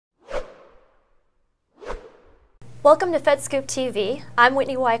Welcome to FedScoop TV. I'm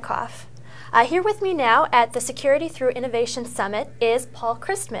Whitney Wyckoff. Here with me now at the Security Through Innovation Summit is Paul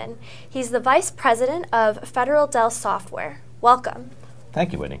Christman. He's the Vice President of Federal Dell Software. Welcome.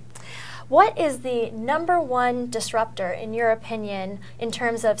 Thank you, Whitney. What is the #1 disruptor, in your opinion, in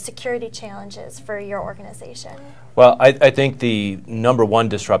terms of security challenges for your organization? Well, I think the #1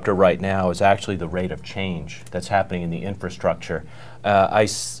 disruptor right now is actually the rate of change that's happening in the infrastructure. I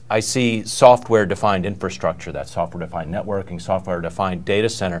see software-defined infrastructure, that's software-defined networking, software-defined data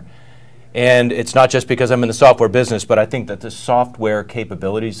center. And it's not just because I'm in the software business, but I think that the software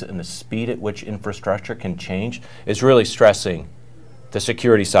capabilities and the speed at which infrastructure can change is really stressing the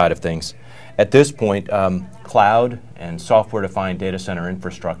security side of things. At this point, cloud and software-defined data center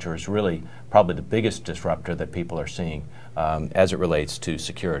infrastructure is really probably the biggest disruptor that people are seeing as it relates to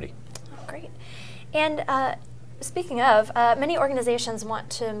security. Great. And speaking of, many organizations want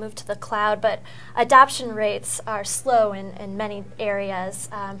to move to the cloud, but adoption rates are slow in many areas,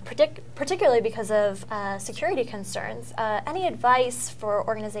 particularly because of security concerns. Any advice for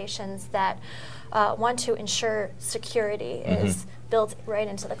organizations that want to ensure security is built right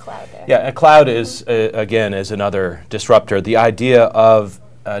into the cloud there? Yeah, a cloud is, again, is another disruptor. The idea of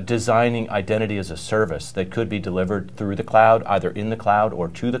designing identity as a service that could be delivered through the cloud, either in the cloud or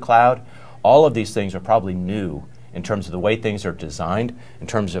to the cloud, all of these things are probably new in terms of the way things are designed, in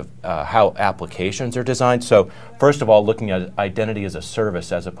terms of how applications are designed. So first of all, looking at identity as a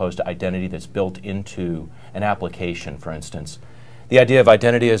service as opposed to identity that's built into an application, for instance. The idea of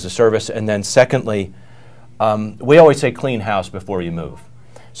identity as a service, and then secondly, we always say clean house before you move.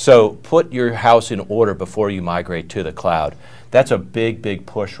 So put your house in order before you migrate to the cloud. That's a big, big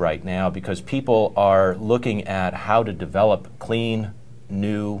push right now because people are looking at how to develop clean,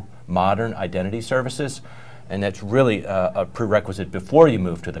 new, modern identity services, and that's really a prerequisite before you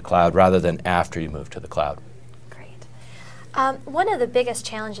move to the cloud rather than after you move to the cloud. One of the biggest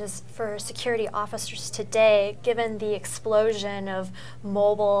challenges for security officers today, given the explosion of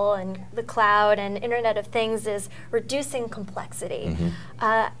mobile and the cloud and Internet of Things, is reducing complexity.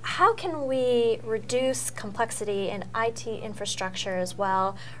 How can we reduce complexity in IT infrastructure as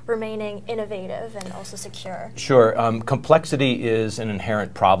well, remaining innovative and also secure? Sure. Complexity is an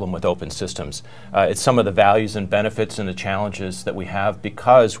inherent problem with open systems. It's some of the values and benefits and the challenges that we have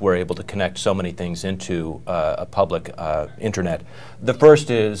because we're able to connect so many things into a public internet. The first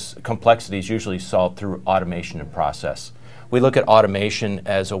is complexity is usually solved through automation and process. We look at automation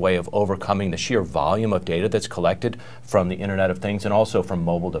as a way of overcoming the sheer volume of data that's collected from the Internet of Things and also from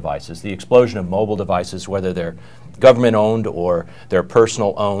mobile devices. The explosion of mobile devices, whether they're government-owned or they're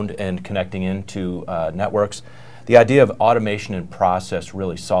personal-owned and connecting into networks, the idea of automation and process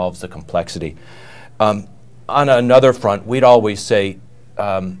really solves the complexity. On another front, we'd always say,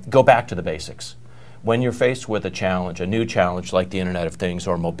 go back to the basics. When you're faced with a challenge, a new challenge like the Internet of Things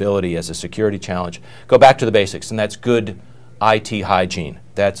or mobility as a security challenge, go back to the basics, and that's good IT hygiene.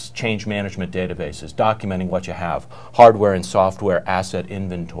 That's change management databases, documenting what you have, hardware and software asset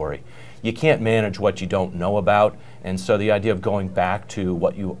inventory. You can't manage what you don't know about, and so the idea of going back to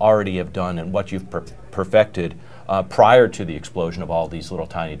what you already have done and what you've perfected prior to the explosion of all these little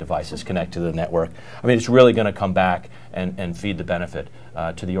tiny devices connected to the network, I mean, it's really going to come back and feed the benefit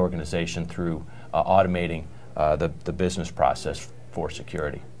to the organization through automating the business process for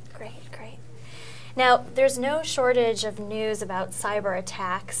security. Great. Now, there's no shortage of news about cyber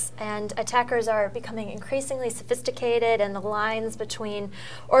attacks, and attackers are becoming increasingly sophisticated, and the lines between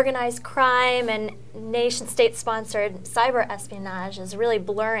organized crime and nation-state-sponsored cyber espionage is really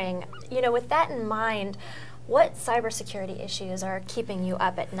blurring. You know, with that in mind, what cybersecurity issues are keeping you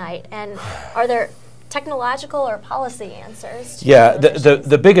up at night, and are there technological or policy answers? Yeah,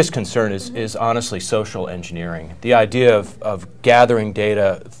 the biggest concern is honestly social engineering. The idea of gathering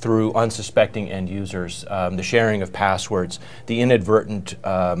data through unsuspecting end users, the sharing of passwords, the inadvertent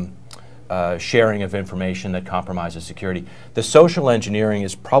sharing of information that compromises security. The social engineering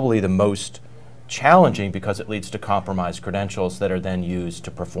is probably the most challenging because it leads to compromised credentials that are then used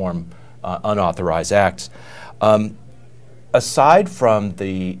to perform unauthorized acts. Aside from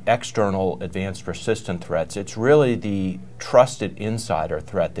the external advanced persistent threats, it's really the trusted insider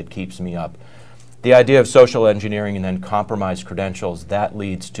threat that keeps me up. The idea of social engineering and then compromised credentials, that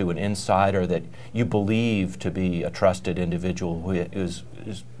leads to an insider that you believe to be a trusted individual who is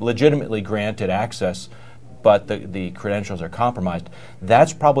legitimately granted access, but the credentials are compromised.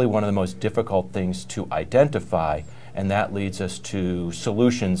 That's probably one of the most difficult things to identify, and that leads us to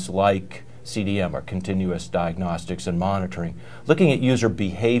solutions like CDM, or continuous diagnostics and monitoring, looking at user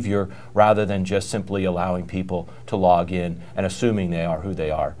behavior rather than just simply allowing people to log in and assuming they are who they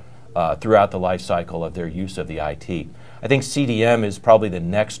are. throughout the life cycle of their use of the IT. I think CDM is probably the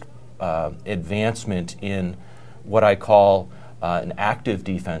next advancement in what I call an active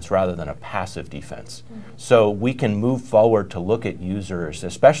defense rather than a passive defense. So we can move forward to look at users,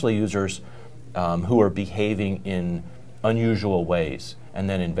 especially users who are behaving in unusual ways, and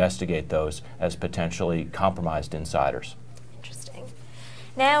then investigate those as potentially compromised insiders. Interesting.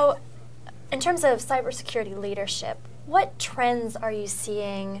 Now, in terms of cybersecurity leadership, what trends are you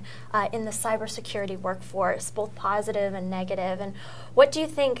seeing in the cybersecurity workforce, both positive and negative, and what do you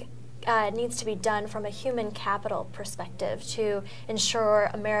think needs to be done from a human capital perspective to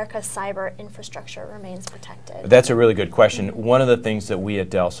ensure America's cyber infrastructure remains protected? That's a really good question. One of the things that we at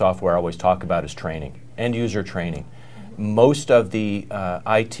Dell Software always talk about is training, end user training. Most of the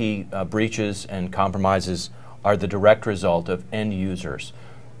IT breaches and compromises are the direct result of end users,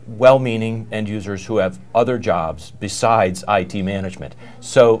 well-meaning end users who have other jobs besides IT management.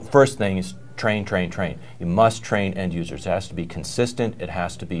 So first thing is train, train, train. You must train end users. It has to be consistent, it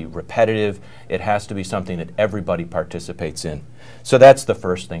has to be repetitive, it has to be something that everybody participates in. So that's the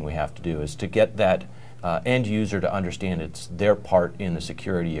first thing we have to do, is to get that end user to understand it's their part in the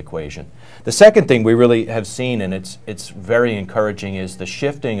security equation. The second thing we really have seen, and it's very encouraging, is the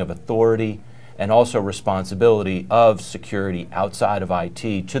shifting of authority and also responsibility of security outside of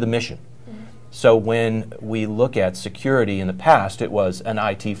IT to the mission. So when we look at security in the past, it was an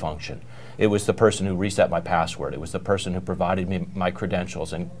IT function. It was the person who reset my password. It was the person who provided me my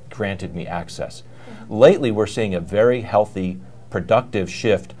credentials and granted me access. Lately, we're seeing a very healthy, productive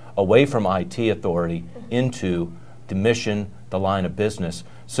shift away from IT authority into the mission, the line of business,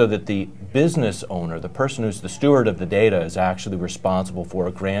 so that the business owner, the person who's the steward of the data, is actually responsible for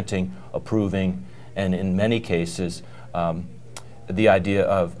granting, approving, and in many cases, the idea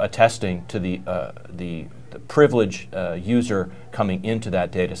of attesting to the privileged user coming into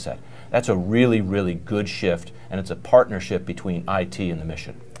that data set. That's a really, really good shift, and it's a partnership between IT and the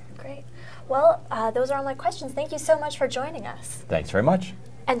mission. Great. Well, those are all my questions. Thank you so much for joining us. Thanks very much.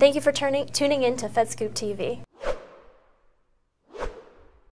 And thank you for tuning in to FedScoop TV.